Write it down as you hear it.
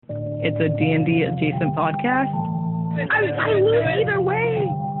It's a D&D adjacent podcast. I lose either way.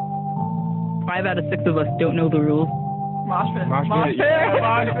 5 out of 6 of us don't know the rules. Mosh pit. Yeah,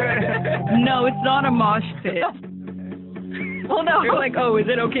 mosh pit. No, it's not a mosh pit. Well, no. You're like, oh, is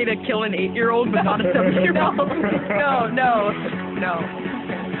it okay to kill an 8-year-old but not a 7-year-old? No.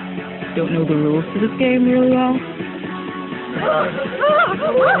 Don't know the rules to this game really well.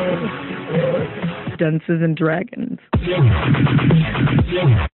 Dunces and Dragons.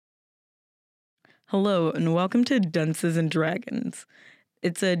 Hello, and welcome to Dunces and Dragons.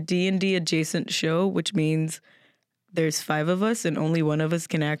 It's a D&D adjacent show, which means there's 5 of us and only one of us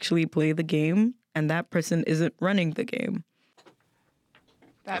can actually play the game, and that person isn't running the game.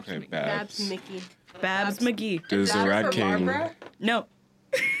 Babs McGee. Babs McGee. Does the Rat King... Barbara? No.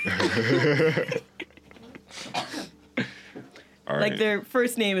 All right. Like, their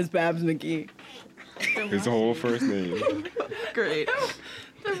first name is Babs McGee. His whole first name. Great.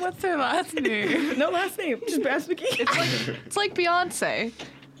 Then what's their last name? No last name, just Babs McGee. It's like Beyonce.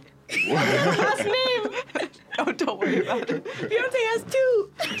 Last name. Oh, don't worry about it. Beyonce has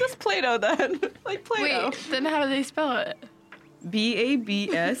 2. Just Play-Doh then. Like Play-Doh. Wait, then how do they spell it?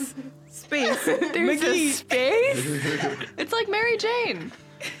 BABS space There's McGee. a space? It's like Mary Jane.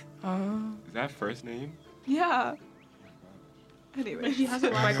 Is that first name? Yeah. Anyway.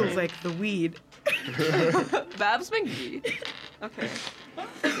 Michael's like the weed. Babs McGee. Okay.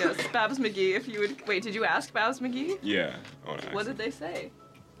 Yes, Babs McGee, if you would... Wait, did you ask Babs McGee? Yeah. Oh, What did they say?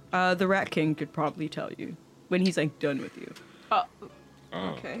 The Rat King could probably tell you when he's like done with you. Oh, Oh.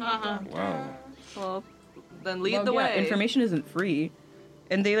 okay. Wow. Well, then lead Well, the yeah, way. information isn't free,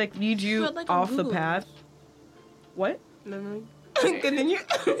 and they like lead you But, like, on off the Google. path. What? No. Continue.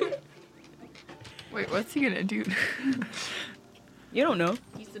 Wait, what's he gonna do? You don't know.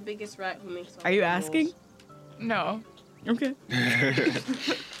 He's the biggest rat who makes all Are you the asking? rules. No. Okay.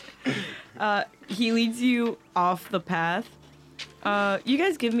 He leads you off the path. You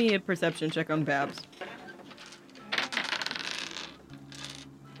guys give me a perception check on Babs.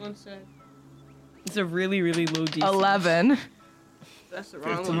 One sec. It's a really, really low DC. 11. That's the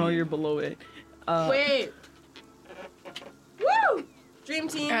wrong Somehow one. you're below it. Wait. Woo! Dream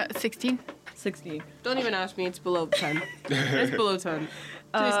team. 16? 16. Don't even ask me. It's below 10. It's below 10.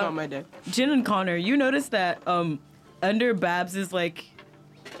 Today's not my day. Jin and Connor, you notice that under Babs's like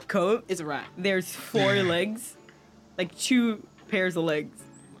coat, It's a rat. there's 4 legs, like 2 pairs of legs.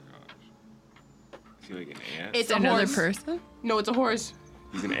 Is he like an ant? It's a Another horse. person? No, it's a horse.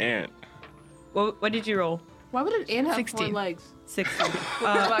 He's an ant. What did you roll? Why would an ant have 16. 4 legs? 16.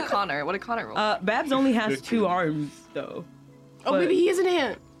 What about Connor? What did Connor roll? Babs only has 2 arms though. Oh, But- maybe he is an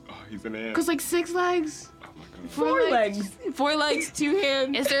ant. Oh, he's an ant. Cause like 6 legs. Oh my god. 4 legs. 4 legs, 2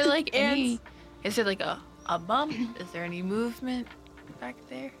 hands. Is there like any... Ants. Is there like a bump? Is there any movement back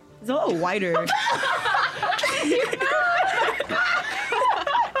there? It's a little wider.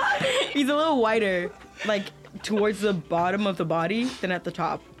 He's a little wider, like towards the bottom of the body than at the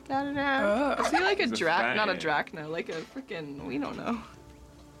top. Is he like a He's a drac? fat Not a ant. drachna, like a freaking... We don't know.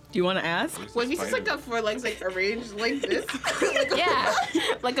 Do you want to ask? Where's What the if he's just like spider? got 4 legs like arranged like this? Yeah.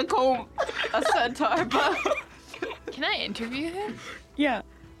 Like a comb. A centaur, but... Can I interview him? Yeah.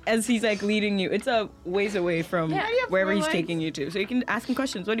 As he's like leading you, it's a ways away from Yeah. wherever 4 he's legs? taking you to. So you can ask him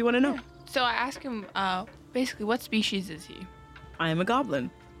questions. What do you want to know? So I ask him, basically, what species is he? I am a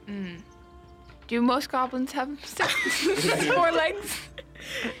goblin. Do most goblins have 4 legs?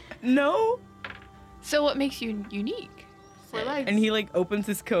 No. So what makes you unique? 4 legs. And he like opens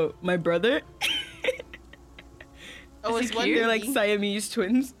his coat. My brother. oh, Is it's he one cute? They're like Mickey. Siamese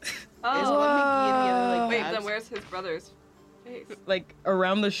twins. There's one Mickey and the other like Wait, Babs. then where's his brother's face? Like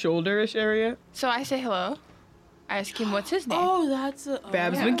around the shoulder-ish area. So I say hello. I ask him what's his name. Oh, that's a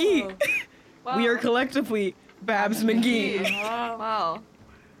Babs oh. McGee. Wow. We are collectively Babs McGee. Wow.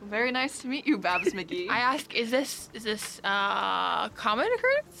 Very nice to meet you, Babs McGee. I ask, is this common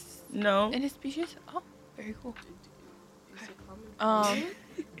occurrence No. in his species? Oh, very cool. Is it common?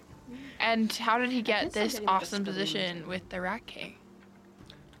 And how did he get It's like this getting awesome this position with the Rat King?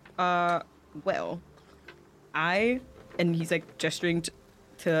 Well, and he's like gesturing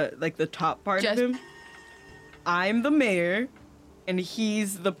to like the top part Just- of him. I'm the mayor, and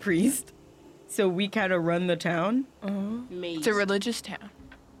he's the priest. So we kind of run the town. Maze. It's a religious town.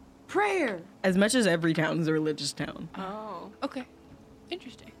 prayer. As much as every town's a religious town. Oh. Okay,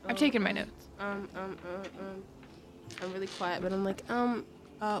 interesting. I've taken my notes. I'm really quiet, but I'm like,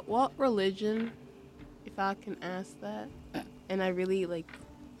 what religion, if I can ask that? And I really like.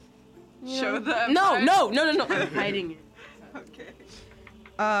 Show them. No. I'm hiding it. Okay.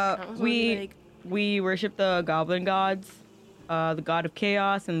 I was We like, we worship the goblin gods. the god of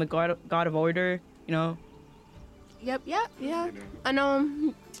chaos and the god of order. You know, Yep, yeah. I know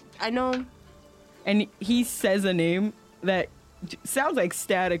him. and he says a name that sounds like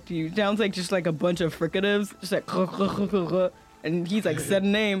static to you. Sounds like just like a bunch of fricatives, just like and he's like said a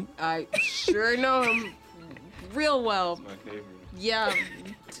name. I sure know him real well. My favorite. Yeah.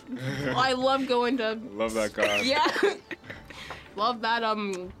 I love going to. Love that god. Yeah. Love that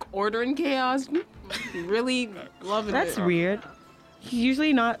order and chaos. Really loving That's it. weird. He's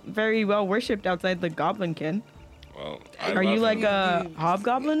usually not very well worshipped outside the Goblin Kin. Well, Are you like a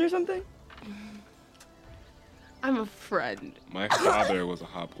hobgoblin or something? I'm a friend. My father was a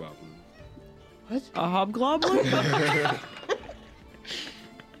hobgoblin. What? A hobgoblin?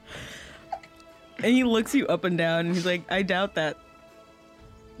 And he looks you up and down and he's like, I doubt that.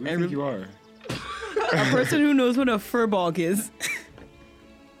 Who do you think you are? A person who knows what a furball is.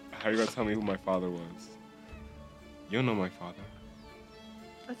 How are you gonna tell me who my father was? You don't know my father.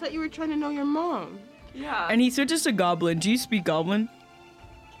 I thought you were trying to know your mom. Yeah. And he switches to goblin. Do you speak goblin?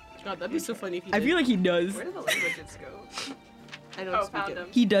 God, that'd be so funny if you I did. feel like he does. Where do the languages go? I don't Oh, speak found it. him.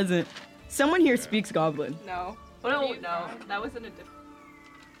 He doesn't. Someone here speaks goblin. No. No, no. That was in a different.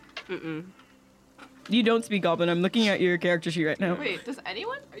 Mm-mm. You don't speak goblin. I'm looking at your character sheet right now. Wait, does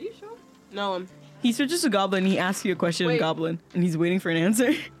anyone? Are you sure? No one. He switches to goblin. He asks you a question in Wait. goblin, and he's waiting for an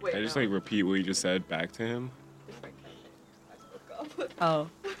answer. Wait, I just no. like repeat what you just said back to him. Different kind of- I spoke Oh.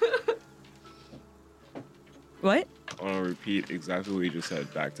 What? I want to repeat exactly what you just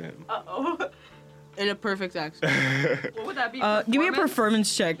said back to him. Uh-oh. In a perfect accent. What would that be? Give me a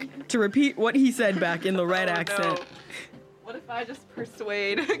performance check to repeat what he said back in the right Oh, accent. no. What if I just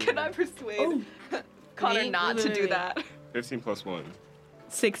persuade? Can I persuade Connor Me? not to do Wait. that? 15 plus 1.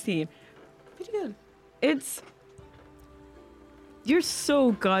 16. Pretty good. It's... You're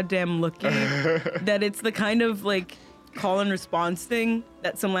so goddamn lucky that it's the kind of, like, call and response thing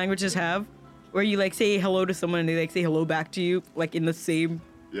that some languages have, where you, like, say hello to someone and they, like, say hello back to you, like, in the same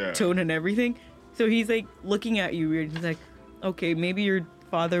Yeah. tone and everything. So he's, like, looking at you weird. He's like, okay, maybe your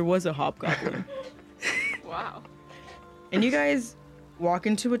father was a hobgoblin. Wow. And you guys walk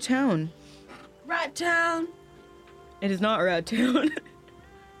into a town. Rat Town. It is not Rat Town.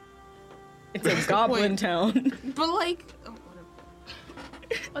 It's a goblin point. town. But like, oh,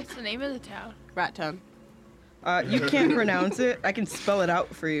 whatever. What's the name of the town? Rat Town. You can't pronounce it. I can spell it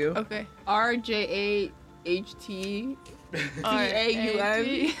out for you. Okay. RJAHT.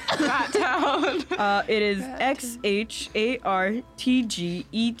 T-A-U-M. Rat Town. It is Rat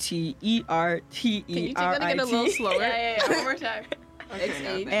XHARTGETERTERIT. Can you take that again a little slower? Yeah. One more time.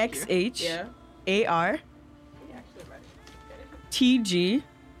 XH. Yeah. XHARTGETERIT.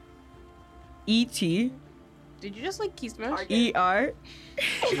 Did you just like key smash?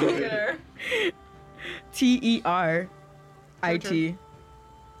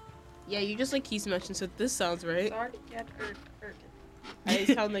 Yeah, you just like key smash and said this sounds right. I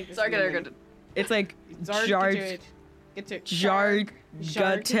sound like this. Zargeterterit. It's like Zargeterterit.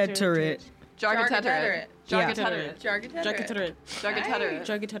 Jargeterterit. Jargeterterit. Yeah. Jargeterterit. Jargeterterit. Jargeterterit.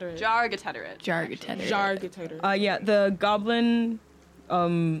 Jargeterterit. Jargeterterit. Jargeterterit. Jargeterterit. Yeah, the goblin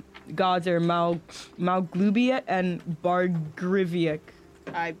gods are Malglubiet and Bargriviak.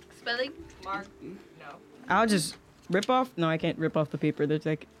 I Spelling? Mark. No. I'll just rip off. No, I can't rip off the paper. There's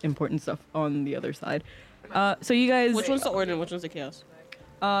like important stuff on the other side. So you guys. which one's the order and which one's the chaos?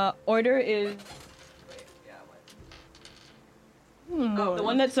 Order is Oh, the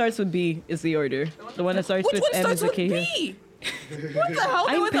one that starts with B is the order. The one that starts Which with one M starts is the with chaos. B? What the hell?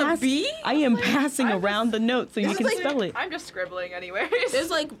 There was a B? I am passing I'm around the note so you This can is like- spell it. I'm just scribbling anyways. There's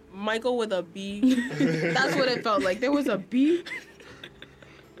like Michael with a B. That's what it felt like. There was a B.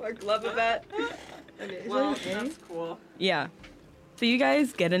 Mark love of that. Well, that's cool. Yeah. So you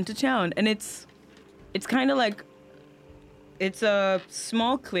guys get into town, and it's kind of like it's a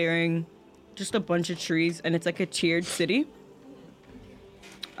small clearing, just a bunch of trees, and it's like a tiered city.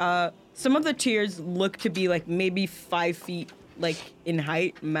 Some of the tiers look to be like maybe 5 feet, like in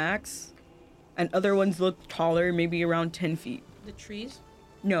height max, and other ones look taller, maybe around 10 feet. The trees?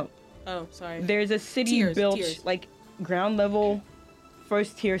 No, Oh, sorry. there's a city Tiers, built tiers. like ground level,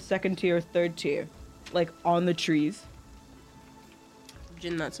 first tier, second tier, third tier, like on the trees.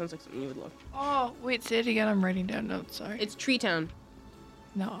 Jin, that sounds like something you would love. Oh, wait, say it again. I'm writing down notes. Sorry. It's Tree Town.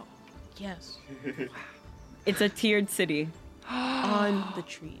 No. Yes. It's a tiered city. On the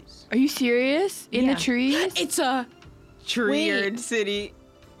trees. Are you serious? In Yeah. the trees? It's a Tiered city.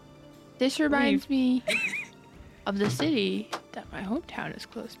 This reminds me of the city that my hometown is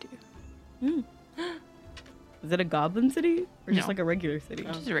close to. Is it a goblin city or just No. like a regular city?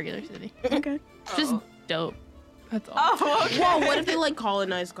 Just a regular city. Okay. It's just dope. That's all. Oh, okay. Whoa, what if they like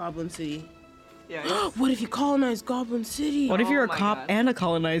colonize Goblin City? Yeah. What if you colonize Goblin City? What if you're a my cop God. and a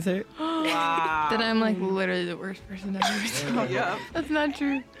colonizer? Wow. Then I'm like literally the worst person ever. So Yeah. that's not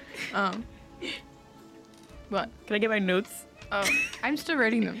true. What? Can I get my notes? Oh, I'm still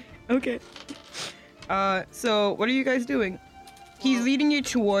writing them. Okay. So what are you guys doing? He's leading you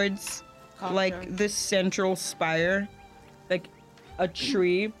towards like this central spire, like a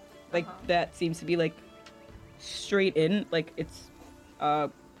tree, like that seems to be like straight in, like it's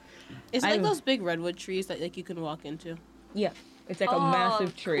It's like I'm- those big redwood trees that like you can walk into. yeah, it's like a Oh,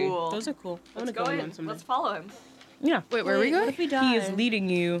 massive tree. cool. Those are cool. I want Let's to go go in in. one someday. Let's follow him. Yeah. Wait, where are we What going? if we die? He is leading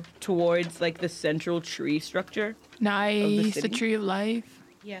you towards like the central tree structure. Nice, the city? tree of life.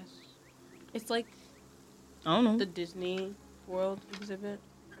 Yes. It's like I don't know. the Disney World exhibit.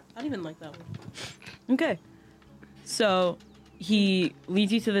 I don't even like that one. Okay. So he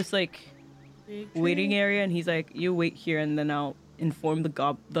leads you to this like Big tree. waiting area, and he's like, "You wait here, and then I'll inform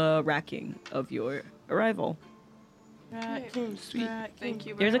the Rat King of your arrival." Rat King, Sweet. Rat Thank King.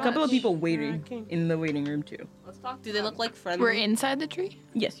 you very There's a couple of much. people waiting Rat King. in the waiting room too. Let's talk to Do they them. look like friendly? We're inside the tree?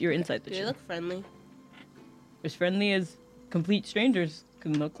 Yes, you're inside the Do they tree. look friendly? As friendly as complete strangers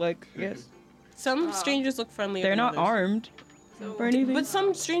can look like. Yes. Some strangers look friendlier. They're than not others. armed So, or anything. But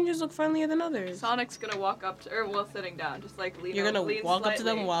some strangers look friendlier than others. Sonic's gonna walk up to, or while sitting down, just like lean. You're gonna lean walk up to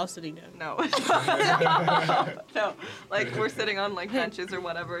them slightly. while sitting down. No. No. Like we're sitting on like benches or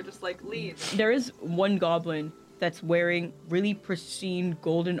whatever, just like lean. There is one goblin that's wearing really pristine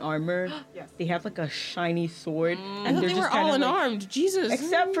golden armor. Yes. They have like a shiny sword. I and thought they're they were just kind all of, like, unarmed. Jesus.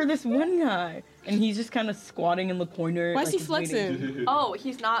 except for this one guy. And he's just kind of squatting in the corner. Why is like, he just waiting. flexing? Oh,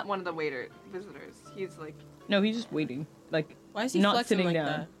 he's not one of the visitors. He's like, No, he's just waiting. Like, Why is he not flexing sitting like down.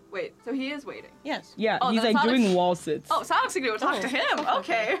 that? wait, so he is waiting. Yes. Yeah, Oh, he's then like Sonic's- doing wall sits. Oh, Sonic's gonna go talk Oh. to him.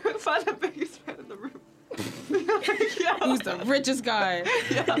 Okay, find the biggest man in the room. Yeah. Who's the richest guy?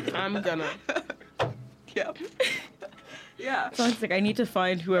 Yeah. I'm gonna. Yep. Yeah. So it's like, I need to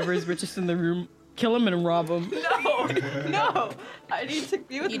find whoever is richest in the room, kill him and rob him. No, no. I need to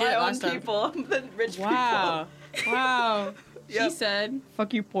be with You my did it own last time. people than rich Wow. Wow. She Yep. said.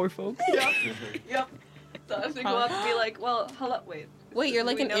 Fuck you, poor folks. people. Yep. Yep. So I was gonna go up and be like, well, hello. Wait. Wait, you're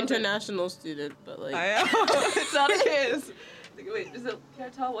like We an know that- international student, but like. I am. It's not a kiss. Wait, can I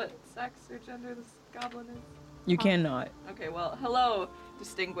tell what sex or gender this goblin is? You cannot. Okay, well, hello,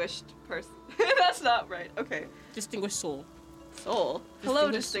 distinguished person. That's not right. Okay. Distinguished soul. Soul. Hello,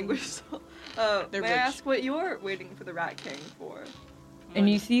 Distinguished distinguished soul. They're May I rich. ask what you're waiting for the Rat King for? And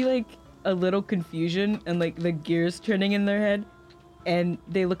you see like a little confusion and like the gears turning in their head, and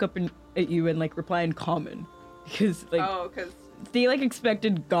they look up at you and like reply in common, because like Oh, because they like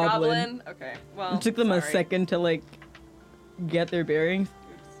expected goblin. Okay, well, It took them a sorry. second to like get their bearings,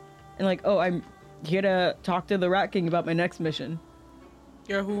 Oops. and like, oh, I'm here to talk to the Rat King about my next mission.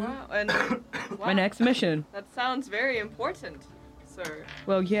 You're who? Wow, and My wow, next mission. That sounds very important, sir.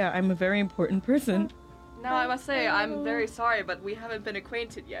 Well, yeah, I'm a very important person. Now I must say, I'm very sorry, but we haven't been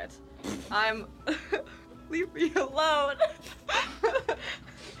acquainted yet. I'm. Leave me alone.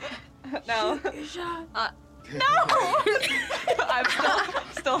 Now. No! I'm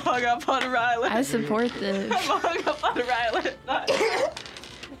still hung up on Rylan. I support this. I'm hung up on Rylan.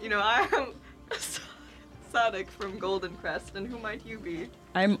 You know, I am Sonic from Golden Crest, and who might you be?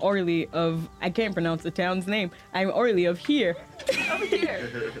 I'm Orly of, I can't pronounce the town's name. I'm Orly of here. Over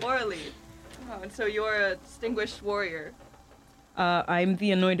here, Orly. Oh, and so you're a distinguished warrior. I'm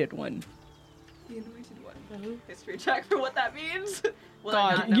the anointed one. The anointed one. History check for what that means. Will I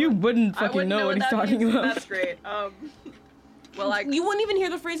God, not know you it? wouldn't I fucking wouldn't know what he's that talking means. about. That's great. Well, You wouldn't even hear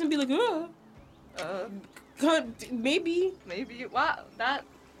the phrase and be like, God, maybe. maybe. Wow, that.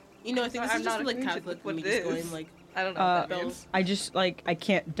 You know, I think this I'm is just not like acquainted Catholic with what me it just is. going like. I don't know what that bells. means. I just like I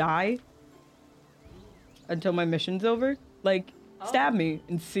can't die until my mission's over. Like stab me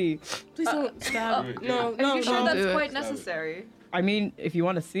and see. Please don't stab. Wait, No, yeah. no, Are you sure no. that's do it. quite Stab it. necessary? I mean, if you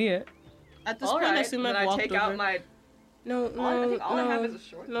want to see it. At this All point, I right, assume then I've I walked take over. out my. No, I no, think all I have is no. a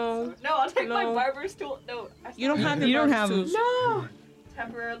short. no. sword. No, I'll take my No. barber's tool. No, I You don't have your You don't barber's have- tools. No.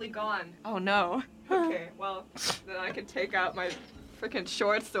 Temporarily gone. Oh no. Okay, well then I can take out my freaking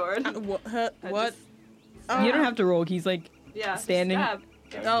short sword. What? I What? just- You don't have to roll. He's like, Yeah. standing. Stab.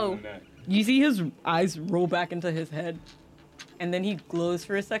 Oh. you see his eyes roll back into his head, and then he glows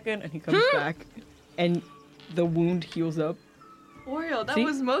for a second, and he comes back, and the wound heals up. Oriole, that See?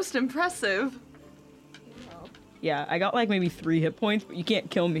 was most impressive. Wow. Yeah, I got like maybe 3 hit points, but you can't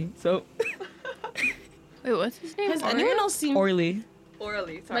kill me. So Wait, what's his name? Has anyone else seen? Orly,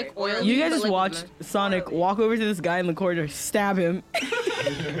 Orally, sorry. Like oily? you guys but, just like, watched with Sonic Orly. walk over to this guy in the corridor, stab him.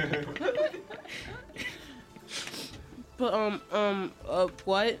 But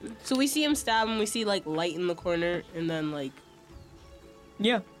what? So we see him stab and we see like light in the corner, and then like.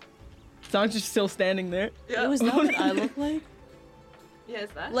 Yeah. Sonic's just still standing there. Yeah. Was that what I look like? Yeah, is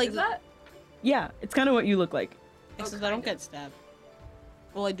that? Like is that? Yeah, it's kind of what you look like. Except I don't get stabbed.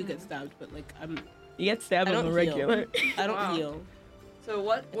 Well, I do get stabbed, but like You get stabbed I on the don't regular. I don't Wow. heal. So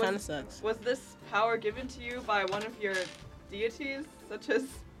what It kind of was, sucks. was this power given to you by one of your deities, such as?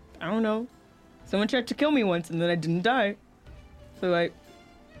 I don't know. Someone tried to kill me once and then I didn't die. So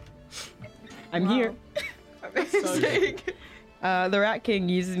I'm Wow. here. Amazing. The Rat King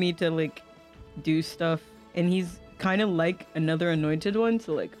uses me to like do stuff, and he's kind of like another anointed one.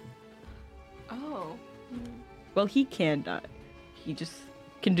 So like, Oh. well, he can die. He just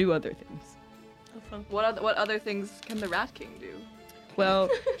can do other things. What other things can the Rat King do? Well,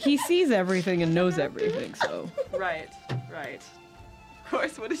 he sees everything and knows everything. So Right. Right. Of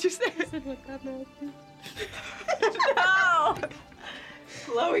course. What did you say? No.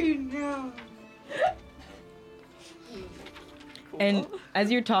 Chloe, no. Cool. And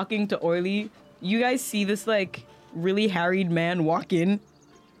as you're talking to Orly, you guys see this like really harried man walk in,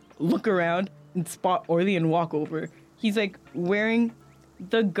 look around, and spot Orly and walk over. He's like wearing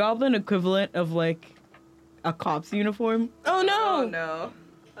the goblin equivalent of like a cop's uniform, Oh no! Oh no.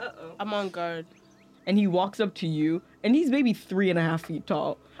 Uh-oh. I'm on guard. and he walks up to you, and he's maybe 3.5 feet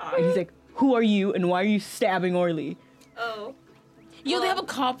tall. Hi. And he's like, "Who are you, and why are you stabbing Orly?" Oh. Yo, they Well- have a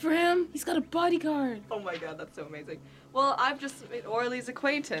cop for him? He's got a bodyguard. Oh my god, that's so amazing. Well, I've just made Orly's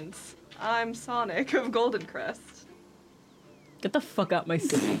acquaintance. I'm Sonic of Golden Crest. Get the fuck out my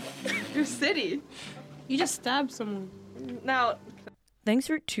city. Your city. You just stabbed someone. Now, Thanks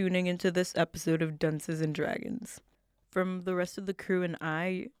for tuning into this episode of Dunces and Dragons. From the rest of the crew and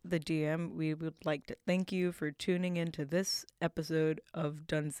I, the DM, we would like to thank you for tuning into this episode of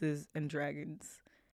Dunces and Dragons.